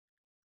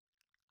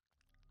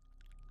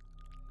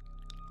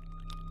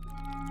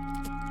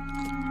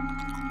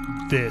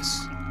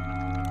This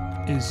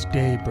is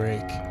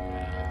Daybreak,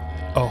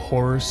 a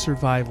horror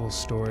survival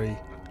story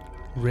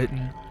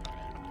written,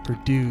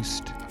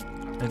 produced,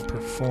 and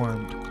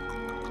performed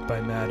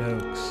by Matt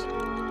Oakes.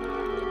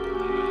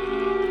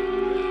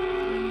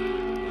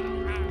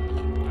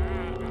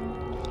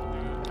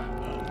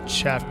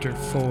 Chapter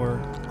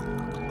 4,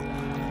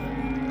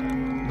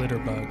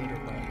 Litterbug.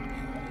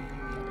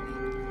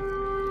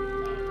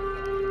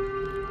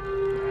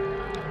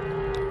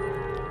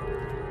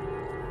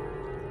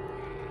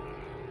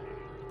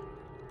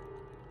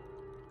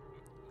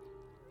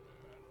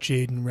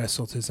 Jaden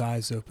wrestled his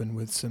eyes open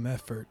with some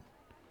effort.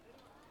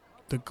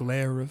 The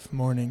glare of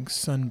morning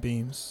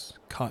sunbeams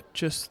caught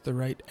just the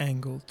right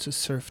angle to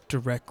surf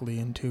directly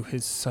into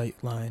his sight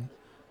line,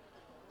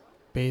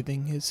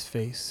 bathing his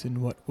face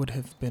in what would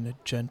have been a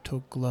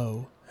gentle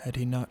glow had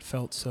he not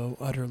felt so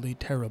utterly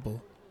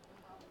terrible.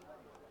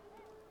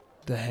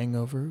 The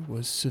hangover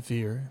was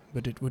severe,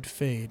 but it would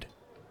fade.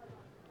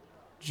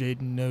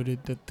 Jaden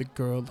noted that the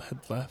girl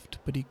had left,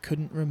 but he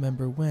couldn't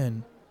remember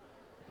when.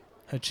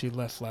 Had she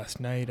left last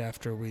night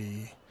after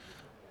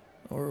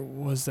or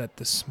was that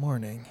this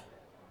morning?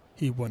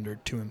 He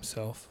wondered to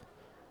himself,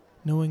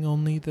 knowing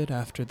only that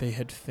after they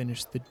had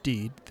finished the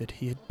deed that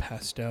he had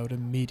passed out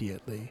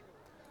immediately.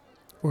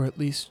 Or at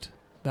least,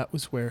 that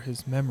was where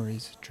his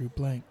memories drew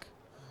blank.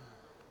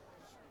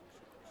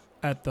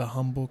 At the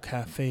humble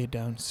cafe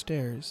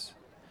downstairs,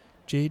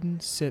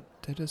 Jaden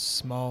sipped at a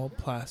small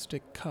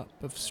plastic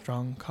cup of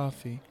strong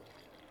coffee,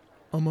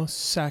 almost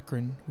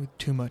saccharine with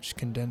too much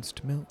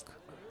condensed milk.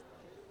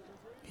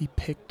 He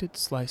picked at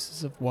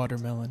slices of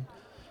watermelon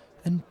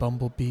and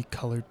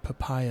bumblebee-colored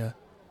papaya,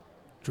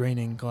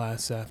 draining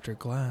glass after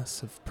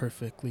glass of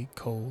perfectly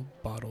cold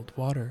bottled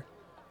water,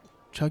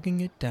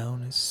 chugging it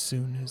down as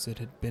soon as it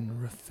had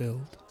been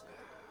refilled.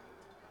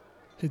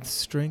 His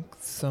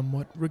strength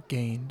somewhat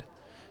regained,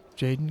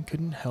 Jaden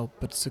couldn't help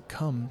but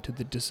succumb to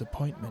the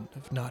disappointment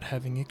of not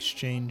having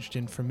exchanged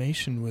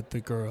information with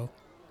the girl.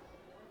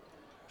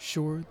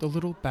 Sure, the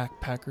little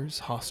backpackers'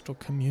 hostel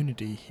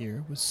community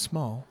here was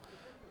small,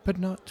 but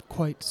not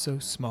quite so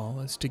small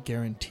as to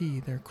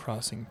guarantee their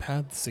crossing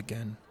paths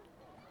again.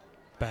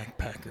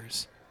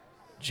 Backpackers.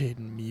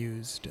 Jaden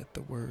mused at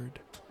the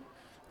word.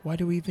 Why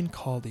do we even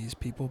call these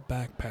people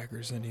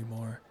backpackers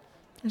anymore?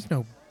 There's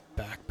no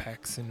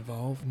backpacks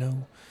involved,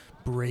 no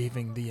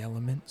braving the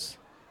elements.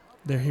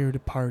 They're here to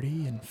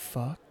party and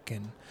fuck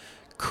and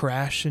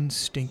crash in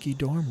stinky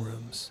dorm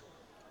rooms.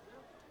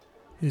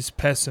 His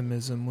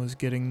pessimism was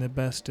getting the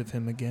best of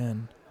him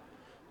again,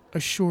 a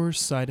sure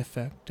side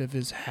effect of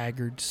his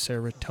haggard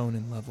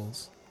serotonin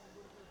levels.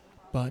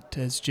 But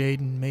as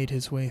Jaden made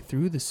his way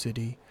through the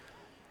city,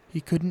 he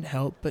couldn't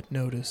help but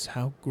notice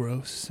how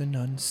gross and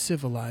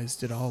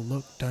uncivilized it all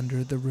looked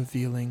under the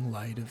revealing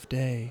light of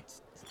day.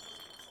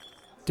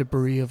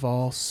 Debris of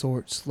all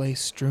sorts lay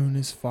strewn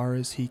as far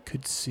as he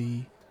could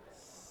see,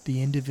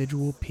 the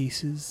individual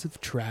pieces of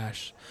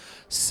trash,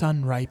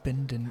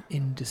 sun-ripened and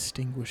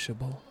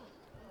indistinguishable.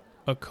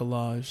 A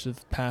collage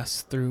of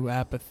pass-through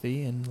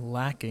apathy and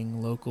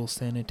lacking local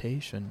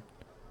sanitation.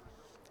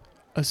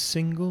 A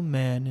single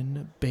man in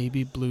a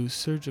baby blue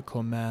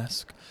surgical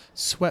mask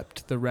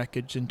swept the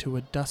wreckage into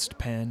a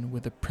dustpan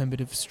with a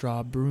primitive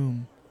straw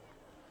broom,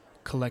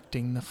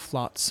 collecting the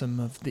flotsam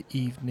of the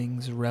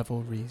evening's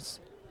revelries,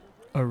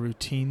 a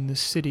routine the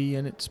city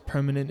and its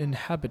permanent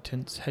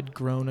inhabitants had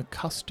grown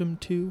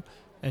accustomed to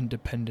and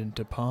dependent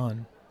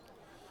upon.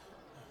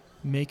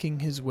 Making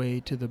his way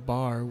to the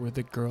bar where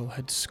the girl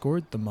had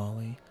scored the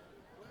molly,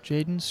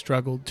 Jaden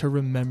struggled to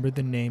remember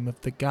the name of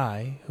the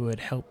guy who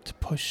had helped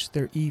push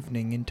their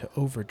evening into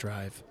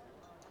overdrive.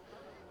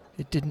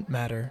 It didn't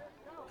matter,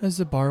 as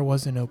the bar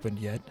wasn't opened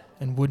yet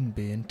and wouldn't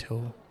be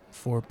until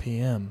 4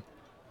 p.m.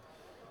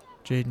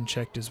 Jaden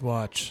checked his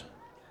watch.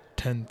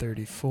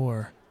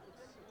 10:34.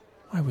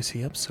 Why was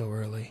he up so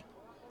early?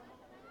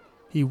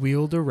 He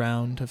wheeled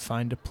around to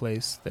find a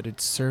place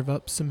that'd serve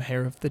up some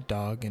hair of the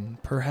dog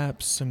and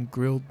perhaps some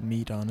grilled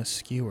meat on a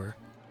skewer.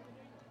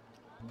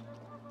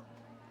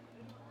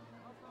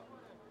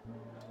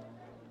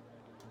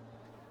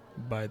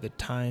 By the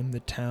time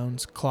the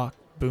town's clock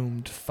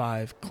boomed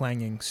 5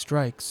 clanging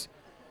strikes,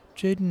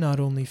 Jaden not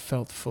only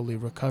felt fully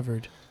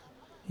recovered,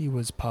 he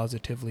was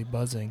positively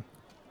buzzing.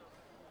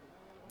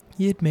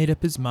 He had made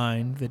up his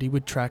mind that he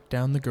would track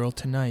down the girl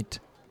tonight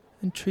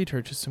and treat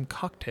her to some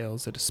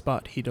cocktails at a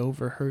spot he'd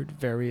overheard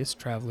various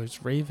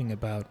travelers raving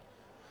about.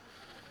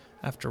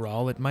 After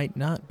all, it might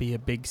not be a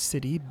big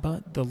city,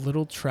 but the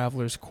little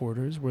travelers'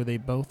 quarters where they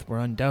both were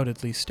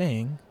undoubtedly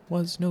staying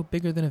was no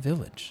bigger than a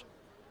village.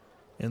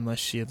 Unless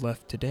she had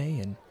left today,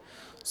 and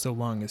so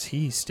long as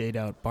he stayed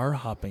out bar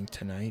hopping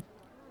tonight,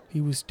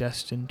 he was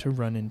destined to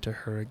run into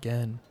her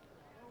again.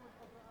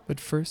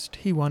 But first,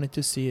 he wanted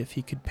to see if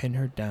he could pin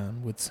her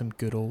down with some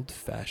good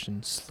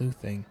old-fashioned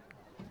sleuthing.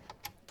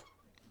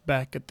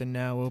 Back at the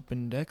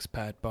now-opened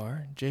expat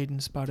bar,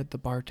 Jaden spotted the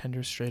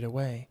bartender straight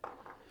away.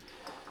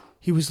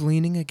 He was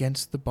leaning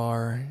against the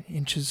bar,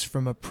 inches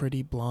from a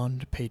pretty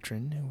blonde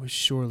patron who was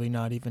surely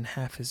not even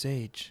half his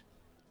age.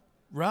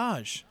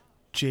 "Raj,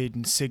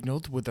 Jaden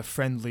signaled with a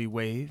friendly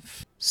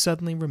wave,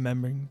 suddenly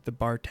remembering the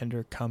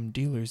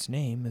bartender-cum-dealer's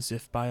name as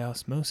if by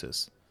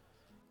osmosis.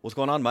 What's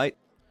going on, mate?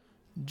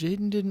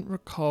 Jaden didn't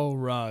recall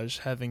Raj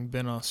having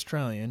been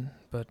Australian,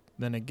 but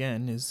then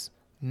again, his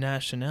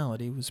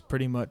nationality was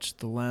pretty much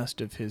the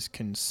last of his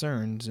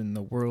concerns in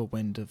the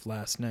whirlwind of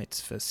last night's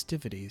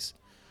festivities.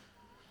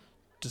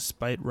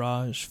 Despite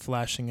Raj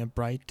flashing a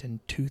bright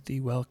and toothy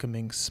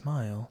welcoming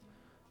smile,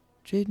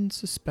 Jaden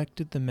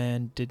suspected the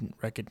man didn't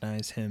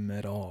recognize him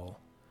at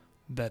all,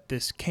 that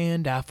this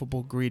canned,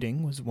 affable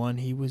greeting was one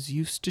he was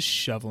used to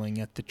shoveling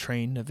at the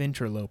train of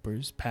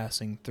interlopers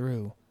passing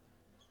through.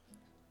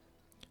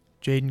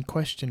 Jaden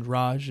questioned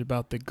Raj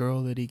about the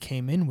girl that he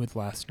came in with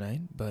last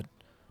night, but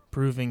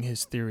proving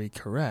his theory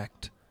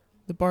correct,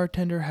 the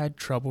bartender had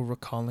trouble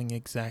recalling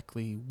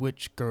exactly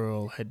which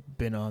girl had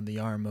been on the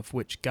arm of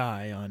which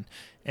guy on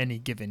any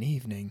given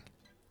evening.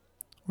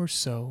 Or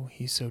so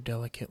he so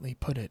delicately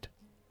put it.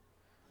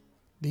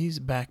 These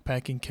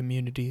backpacking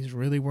communities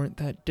really weren't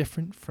that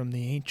different from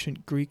the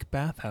ancient Greek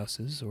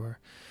bathhouses or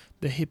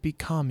the hippie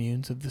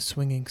communes of the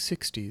swinging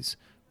 60s,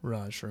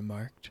 Raj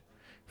remarked.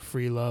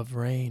 Free love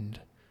reigned.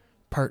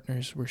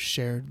 Partners were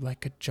shared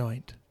like a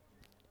joint.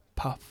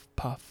 Puff,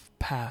 puff,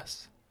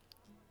 pass.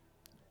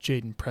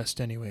 Jaden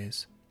pressed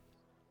anyways.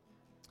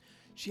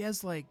 She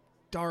has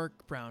dark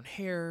brown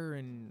hair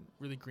and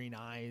really green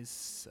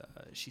eyes.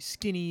 She's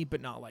skinny, but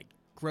not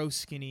gross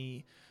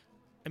skinny.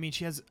 I mean,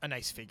 she has a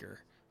nice figure.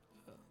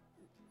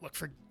 Look,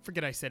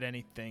 forget I said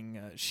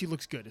anything. She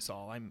looks good is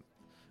all. I'm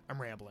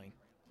rambling.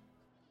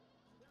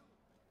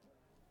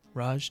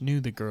 Raj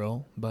knew the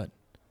girl, but,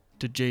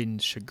 to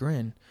Jaden's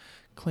chagrin,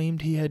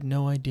 claimed he had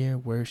no idea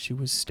where she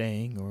was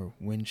staying or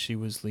when she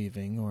was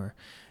leaving or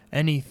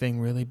anything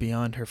really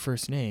beyond her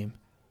first name,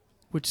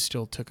 which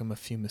still took him a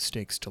few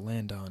mistakes to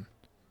land on.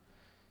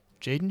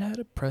 Jaden had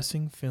a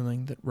pressing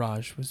feeling that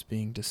Raj was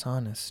being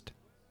dishonest,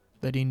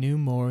 that he knew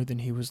more than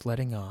he was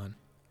letting on,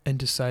 and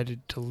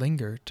decided to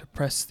linger to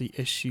press the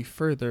issue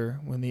further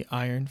when the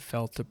iron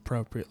felt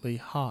appropriately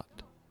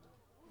hot.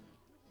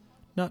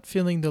 Not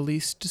feeling the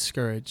least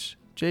discouraged,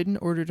 Jaden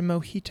ordered a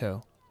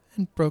mojito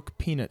and broke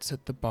peanuts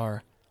at the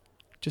bar,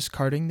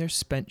 discarding their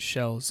spent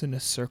shells in a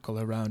circle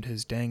around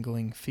his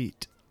dangling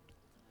feet.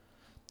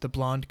 The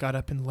blonde got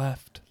up and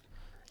left,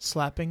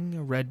 slapping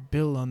a red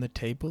bill on the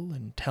table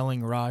and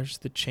telling Raj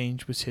the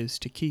change was his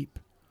to keep.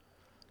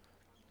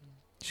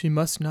 She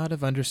must not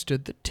have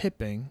understood that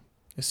tipping,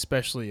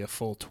 especially a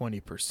full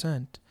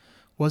 20%,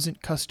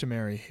 wasn't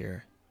customary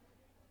here.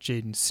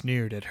 Jaden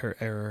sneered at her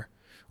error,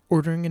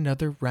 ordering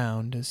another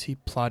round as he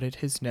plotted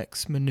his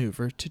next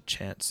maneuver to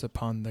chance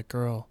upon the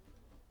girl.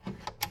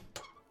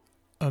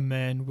 A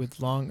man with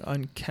long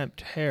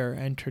unkempt hair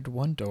entered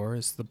one door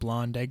as the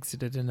blonde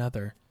exited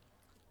another,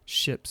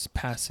 ships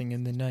passing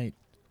in the night.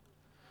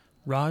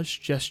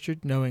 Raj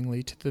gestured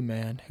knowingly to the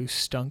man who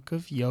stunk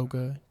of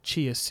yoga,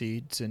 chia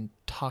seeds, and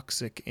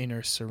toxic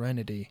inner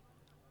serenity.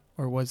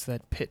 Or was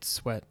that pit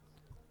sweat?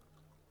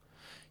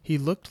 He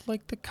looked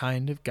like the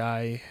kind of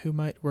guy who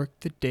might work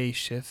the day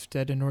shift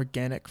at an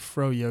organic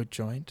froyo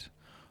joint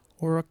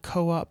or a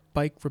co-op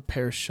bike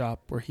repair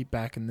shop were he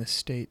back in the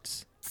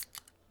States.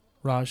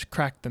 Raj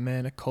cracked the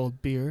man a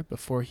cold beer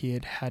before he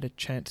had had a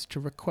chance to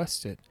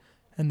request it,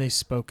 and they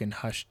spoke in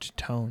hushed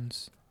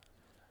tones.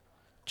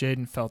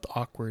 Jaden felt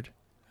awkward.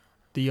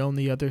 The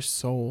only other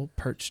soul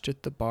perched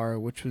at the bar,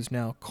 which was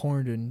now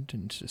cordoned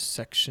into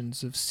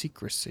sections of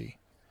secrecy.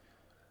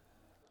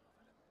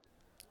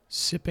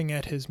 Sipping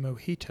at his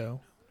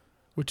mojito,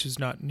 which was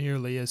not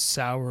nearly as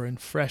sour and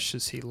fresh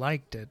as he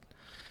liked it,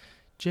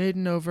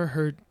 Jaden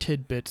overheard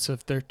tidbits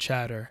of their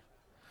chatter,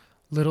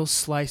 little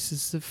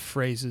slices of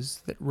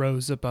phrases that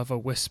rose above a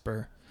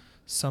whisper,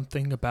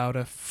 something about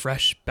a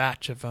fresh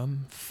batch of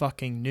 'em,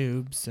 fucking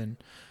noobs, and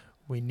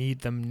we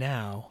need them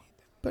now,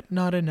 but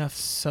not enough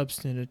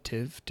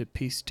substantive to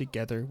piece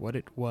together what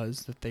it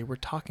was that they were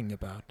talking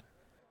about.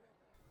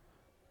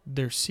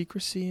 Their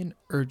secrecy and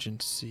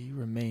urgency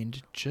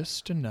remained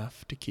just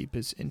enough to keep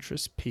his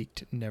interest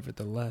piqued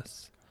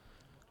nevertheless.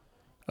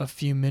 A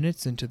few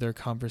minutes into their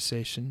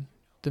conversation,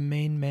 the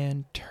main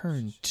man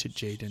turned to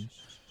Jaden,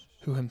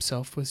 who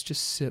himself was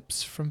just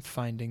sips from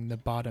finding the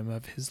bottom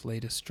of his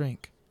latest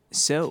drink.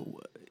 So,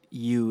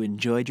 you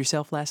enjoyed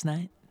yourself last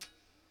night?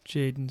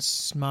 Jaden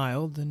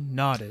smiled and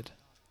nodded.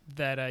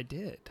 That I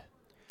did.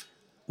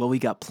 Well, we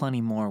got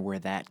plenty more where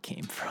that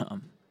came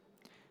from.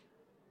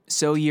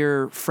 So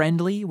you're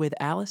friendly with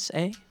Alice,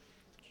 eh?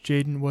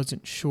 Jaden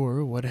wasn't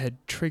sure what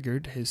had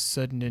triggered his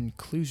sudden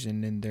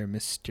inclusion in their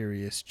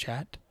mysterious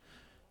chat,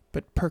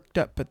 but perked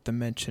up at the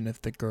mention of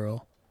the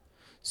girl,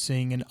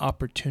 seeing an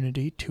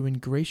opportunity to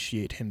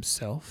ingratiate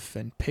himself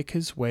and pick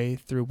his way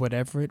through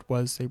whatever it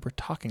was they were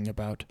talking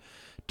about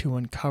to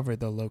uncover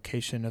the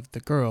location of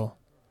the girl.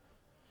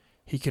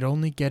 He could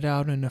only get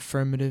out an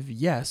affirmative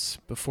yes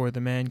before the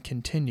man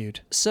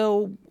continued.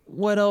 So,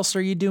 what else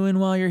are you doing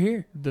while you're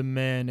here? The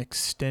man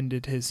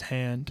extended his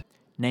hand.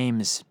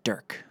 Name's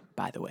Dirk,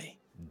 by the way.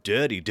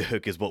 Dirty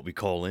Dirk is what we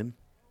call him.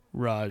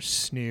 Raj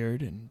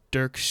sneered, and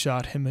Dirk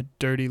shot him a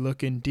dirty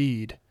look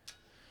indeed.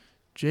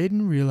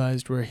 Jaden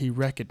realized where he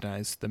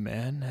recognized the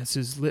man as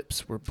his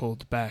lips were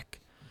pulled back,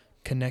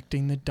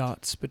 connecting the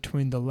dots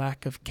between the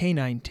lack of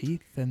canine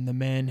teeth and the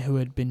man who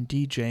had been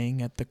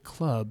DJing at the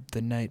club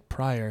the night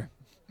prior.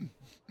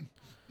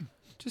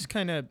 Just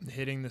kind of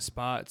hitting the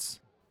spots,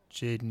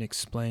 Jaden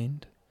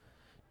explained.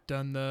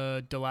 Done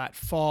the Delat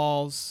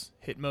Falls,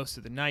 hit most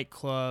of the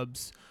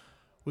nightclubs.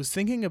 Was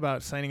thinking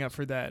about signing up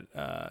for that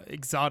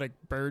exotic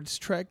birds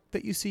trek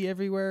that you see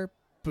everywhere,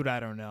 but I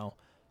don't know.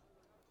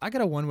 I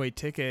got a one-way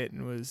ticket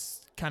and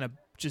was kind of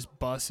just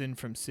bussing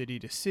from city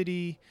to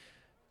city.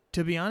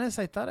 To be honest,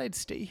 I thought I'd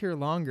stay here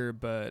longer,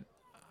 but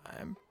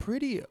I'm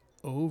pretty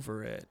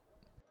over it.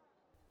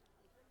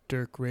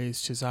 Dirk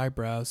raised his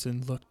eyebrows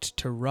and looked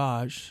to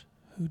Raj,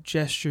 who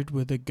gestured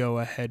with a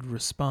go-ahead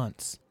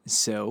response.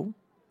 So,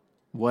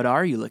 what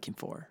are you looking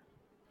for?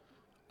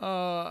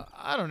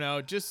 I don't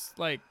know, just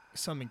like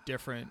something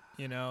different,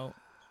 you know?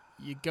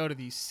 You go to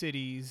these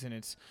cities and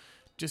it's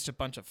just a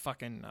bunch of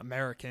fucking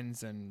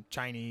Americans and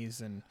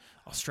Chinese and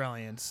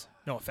Australians.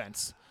 No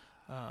offense.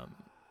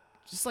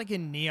 Just like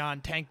in neon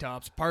tank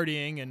tops,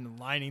 partying and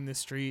lining the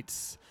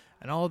streets,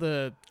 and all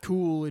the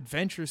cool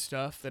adventure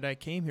stuff that I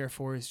came here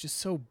for is just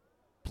so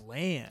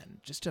bland.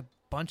 Just a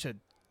bunch of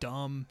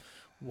dumb,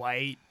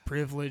 white,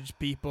 privileged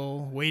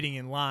people waiting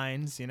in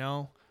lines, you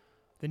know?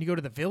 Then you go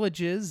to the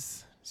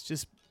villages. It's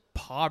just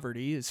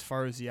poverty as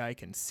far as the eye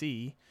can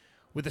see,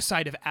 with a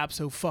side of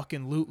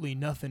abso-fucking-lutely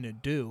nothing to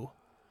do.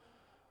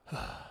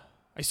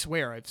 I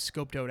swear I've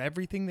scoped out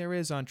everything there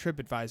is on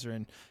TripAdvisor,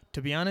 and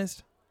to be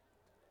honest,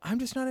 I'm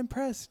just not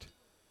impressed.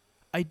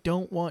 I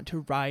don't want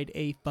to ride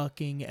a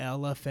fucking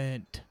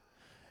elephant.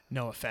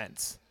 No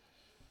offense.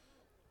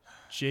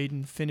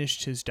 Jaden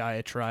finished his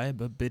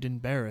diatribe a bit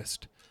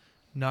embarrassed,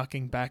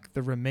 knocking back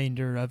the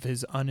remainder of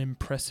his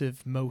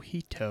unimpressive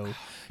mojito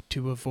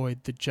to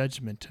avoid the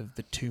judgment of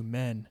the two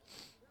men.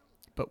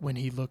 But when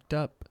he looked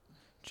up,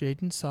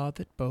 Jaden saw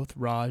that both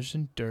Raj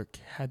and Dirk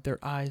had their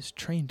eyes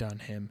trained on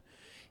him,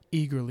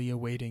 eagerly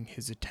awaiting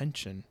his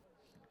attention.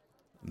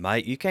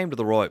 Mate, you came to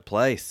the right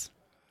place.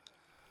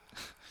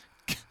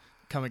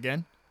 Come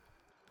again?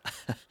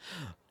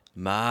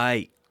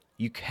 Mate,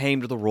 you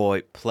came to the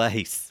right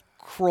place.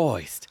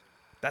 Christ.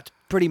 That's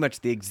pretty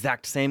much the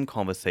exact same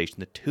conversation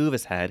the two of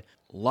us had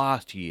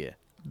last year.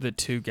 The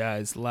two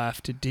guys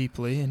laughed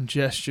deeply and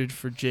gestured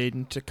for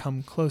Jaden to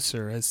come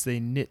closer as they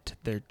knit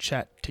their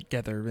chat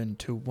together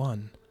into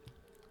one.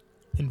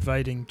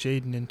 Inviting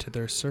Jaden into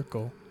their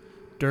circle,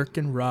 Dirk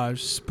and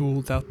Raj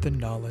spooled out the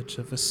knowledge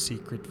of a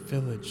secret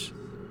village.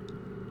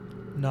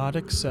 Not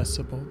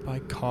accessible by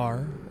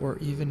car or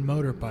even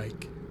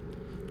motorbike.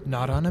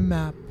 Not on a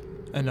map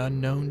and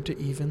unknown to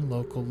even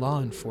local law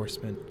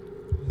enforcement.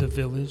 The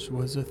village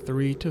was a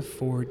 3 to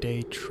 4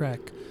 day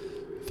trek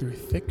through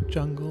thick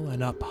jungle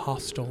and up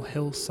hostile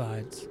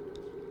hillsides.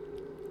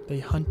 They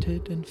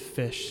hunted and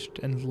fished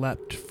and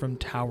leapt from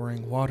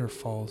towering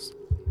waterfalls.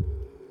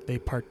 They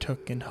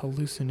partook in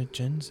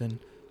hallucinogens and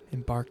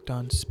embarked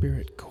on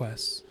spirit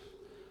quests.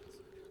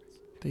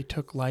 They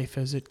took life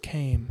as it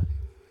came.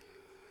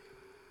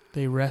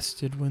 They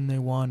rested when they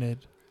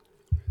wanted.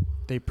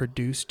 They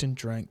produced and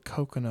drank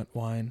coconut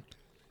wine,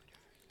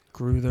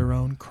 grew their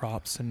own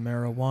crops and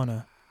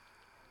marijuana.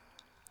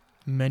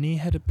 Many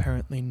had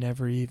apparently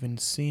never even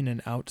seen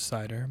an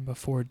outsider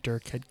before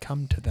Dirk had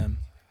come to them.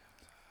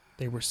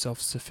 They were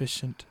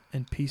self-sufficient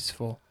and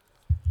peaceful.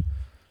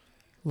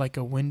 Like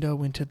a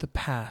window into the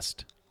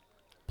past,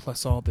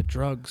 plus all the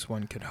drugs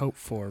one could hope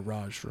for,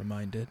 Raj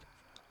reminded.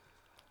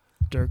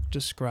 Dirk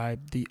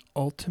described the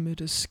ultimate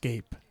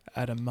escape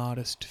at a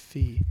modest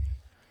fee,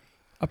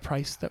 a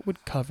price that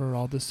would cover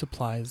all the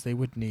supplies they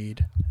would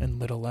need and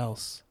little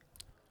else.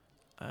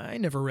 I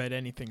never read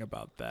anything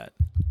about that.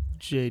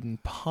 Jaden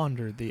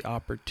pondered the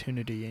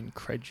opportunity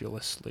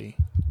incredulously.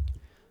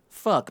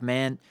 Fuck,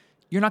 man.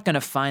 You're not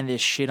gonna find this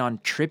shit on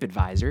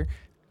TripAdvisor.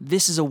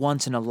 This is a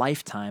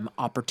once-in-a-lifetime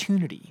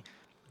opportunity.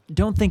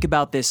 Don't think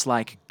about this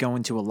like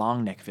going to a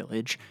Longneck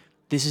village.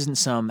 This isn't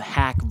some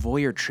hack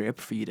voyeur trip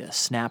for you to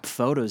snap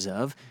photos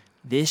of.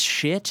 This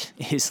shit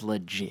is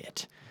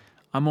legit.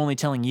 I'm only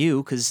telling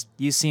you because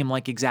you seem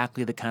like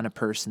exactly the kind of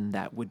person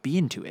that would be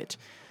into it.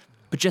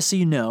 But just so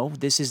you know,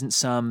 this isn't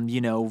some,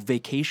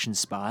 vacation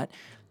spot.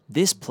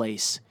 This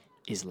place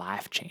is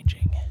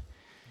life-changing.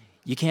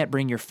 You can't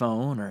bring your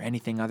phone or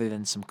anything other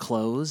than some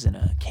clothes and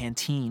a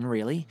canteen,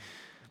 really.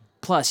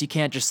 Plus, you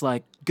can't just,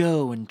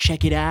 go and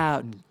check it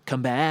out and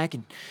come back.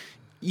 And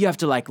you have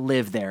to,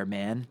 live there,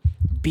 man.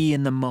 Be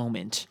in the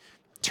moment.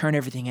 Turn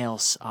everything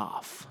else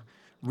off.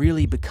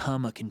 Really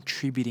become a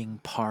contributing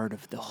part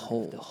of the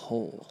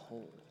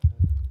whole.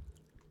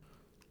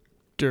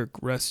 Dirk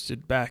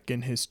rested back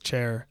in his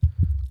chair,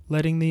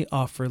 letting the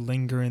offer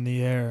linger in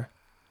the air.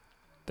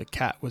 The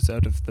cat was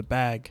out of the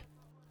bag.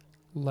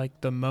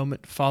 Like the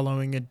moment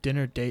following a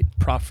dinner date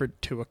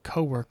proffered to a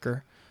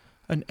coworker,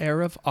 an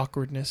air of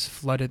awkwardness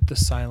flooded the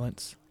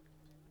silence.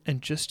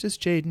 And just as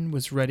Jaden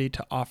was ready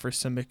to offer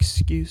some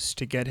excuse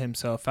to get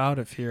himself out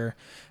of here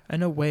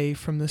and away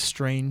from the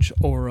strange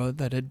aura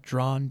that had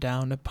drawn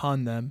down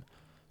upon them,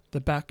 The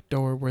back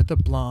door where the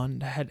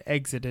blonde had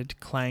exited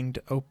clanged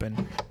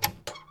open,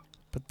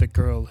 but the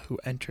girl who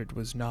entered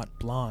was not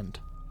blonde.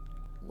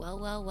 Well,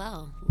 well,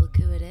 well, look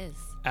who it is.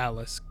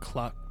 Alice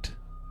clucked.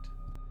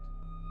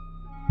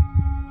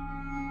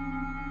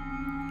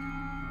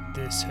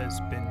 This has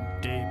been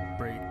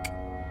Daybreak.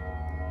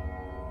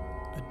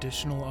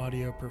 Additional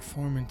audio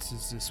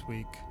performances this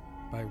week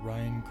by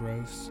Ryan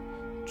Gross,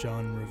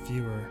 John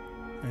Reviewer,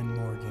 and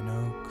Morgan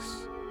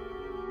Oakes.